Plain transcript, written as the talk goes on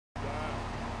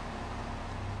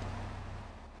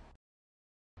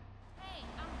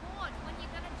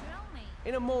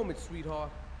In a moment,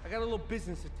 sweetheart. I got a little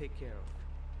business to take care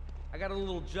of. I got a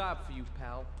little job for you,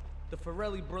 pal. The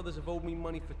Forelli brothers have owed me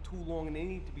money for too long and they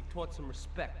need to be taught some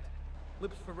respect.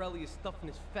 Lips Forelli is stuffing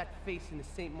his fat face in the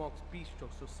St. Mark's Bistro,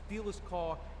 so steal his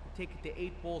car and take it to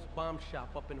 8 Ball's bomb shop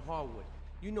up in Harwood.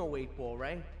 You know 8 Ball,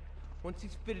 right? Once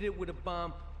he's fitted it with a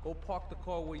bomb, go park the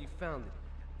car where you found it.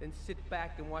 Then sit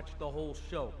back and watch the whole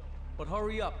show. But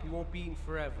hurry up, he won't be eating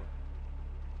forever.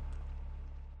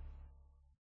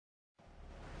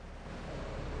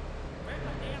 Where's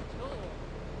my damn tool?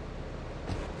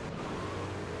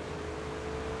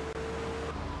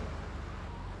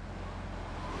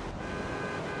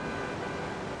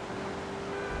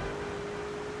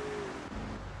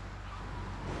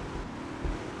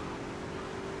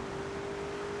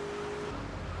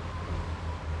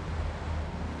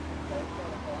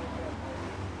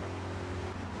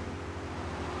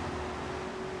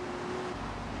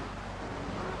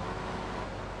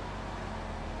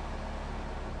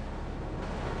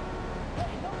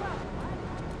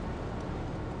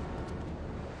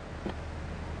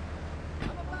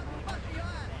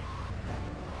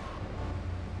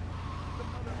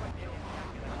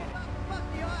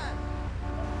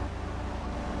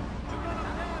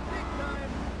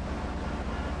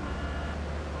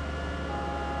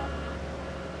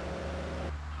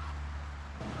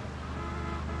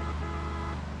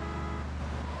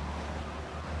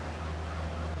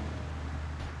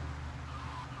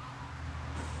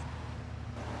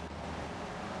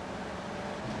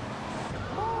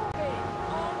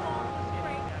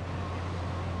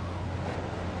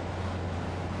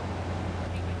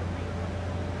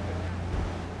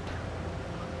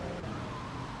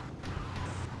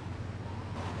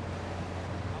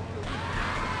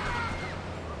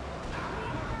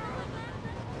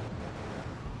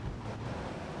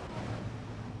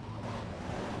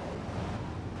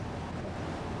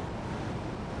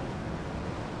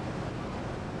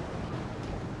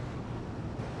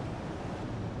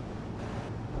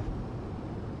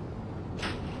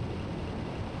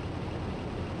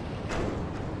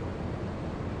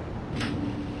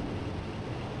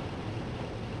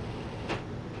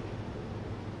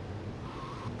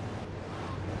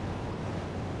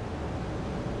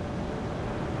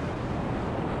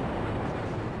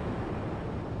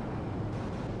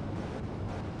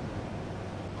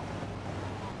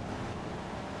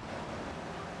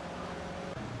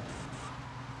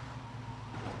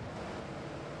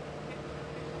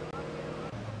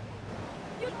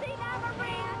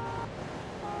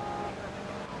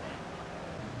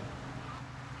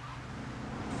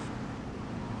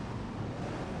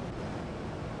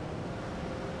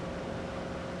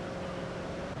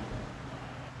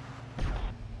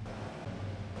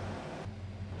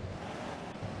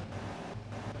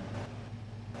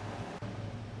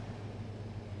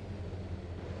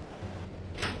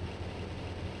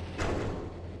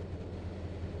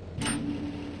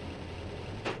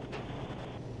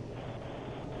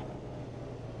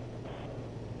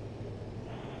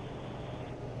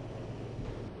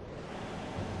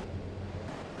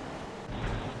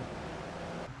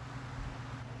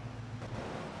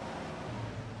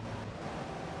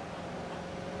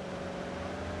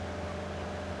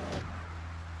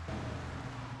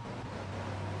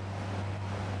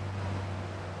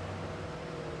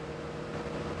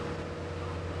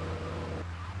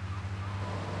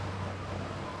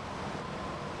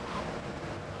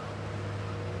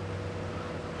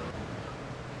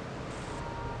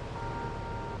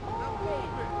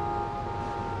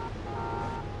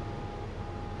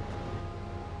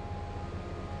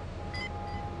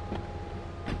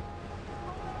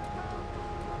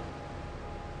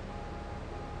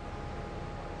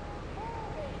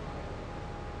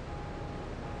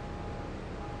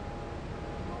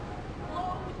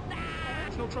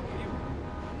 No trouble for you.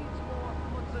 Needs more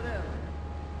mozzarella.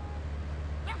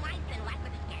 Well, mine's been like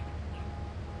with his cat.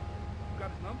 You got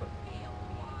his number?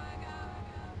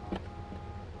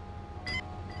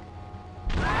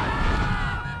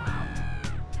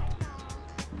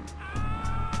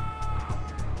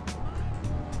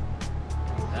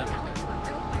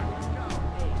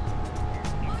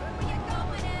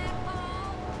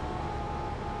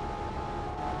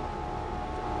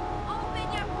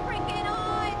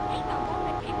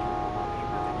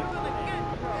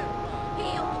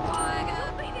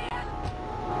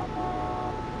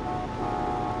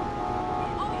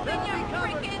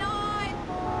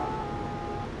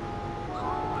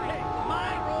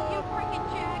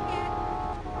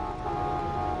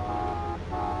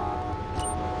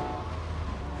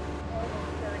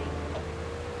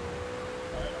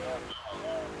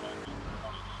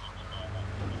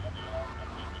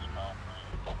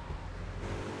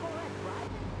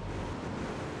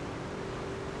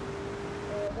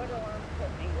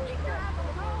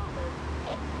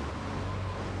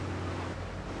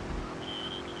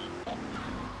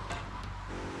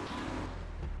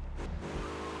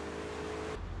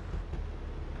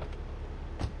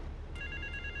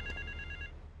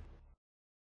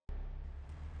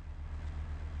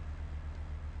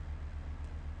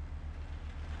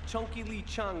 Chunky Lee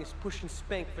Chong is pushing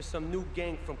Spank for some new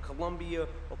gang from Colombia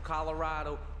or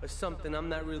Colorado or something. I'm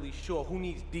not really sure. Who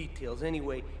needs details?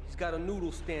 Anyway, he's got a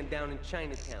noodle stand down in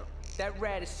Chinatown. That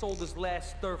rat has sold his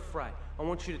last stir fry. I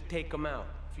want you to take him out.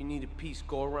 If you need a piece,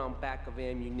 go around back of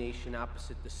ammunition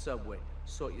opposite the subway.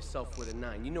 Sort yourself with a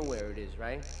 9. You know where it is,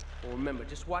 right? Well, remember,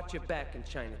 just watch your back in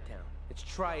Chinatown. It's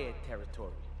triad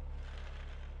territory.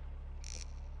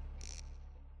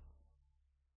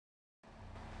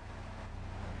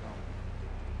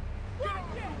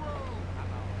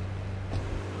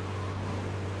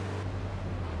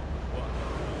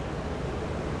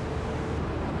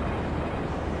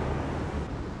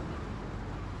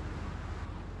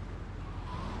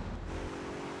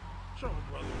 Chong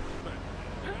brothers.